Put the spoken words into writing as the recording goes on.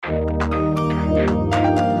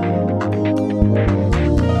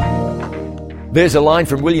There's a line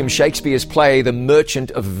from William Shakespeare's play The Merchant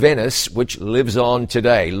of Venice, which lives on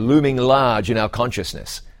today, looming large in our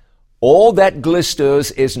consciousness. All that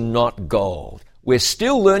glisters is not gold. We're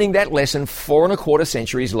still learning that lesson 4.25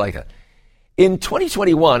 centuries later. In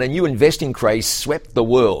 2021, a new investing craze swept the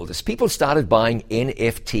world as people started buying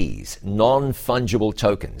NFTs, non-fungible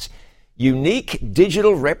tokens, unique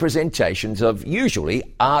digital representations of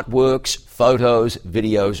usually artworks, photos,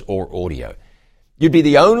 videos, or audio. You'd be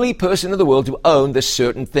the only person in the world to own this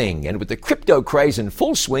certain thing, and with the crypto craze in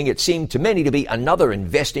full swing, it seemed to many to be another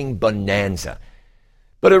investing bonanza.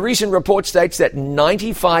 But a recent report states that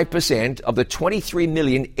 95% of the 23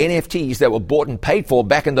 million NFTs that were bought and paid for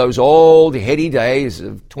back in those old heady days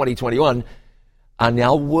of 2021 are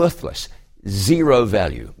now worthless, zero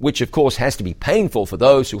value, which of course has to be painful for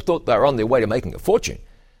those who thought they were on their way to making a fortune.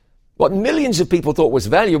 What millions of people thought was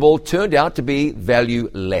valuable turned out to be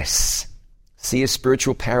valueless. See a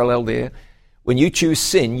spiritual parallel there? When you choose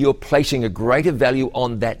sin, you're placing a greater value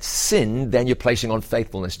on that sin than you're placing on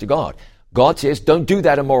faithfulness to God. God says, don't do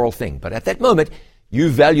that immoral thing. But at that moment, you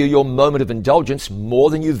value your moment of indulgence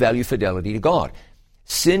more than you value fidelity to God.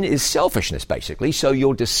 Sin is selfishness, basically, so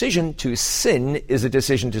your decision to sin is a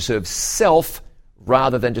decision to serve self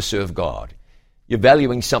rather than to serve God. You're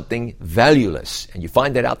valuing something valueless, and you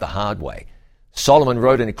find that out the hard way. Solomon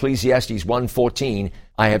wrote in Ecclesiastes 1:14,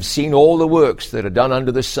 I have seen all the works that are done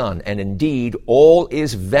under the sun, and indeed all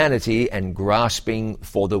is vanity and grasping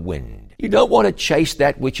for the wind. You don't want to chase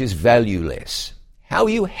that which is valueless. How are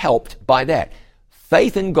you helped by that?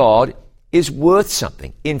 Faith in God is worth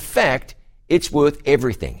something. In fact, it's worth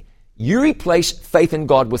everything. You replace faith in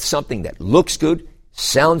God with something that looks good,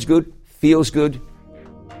 sounds good, feels good,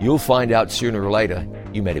 you'll find out sooner or later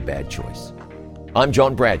you made a bad choice. I'm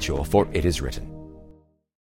John Bradshaw for It Is Written.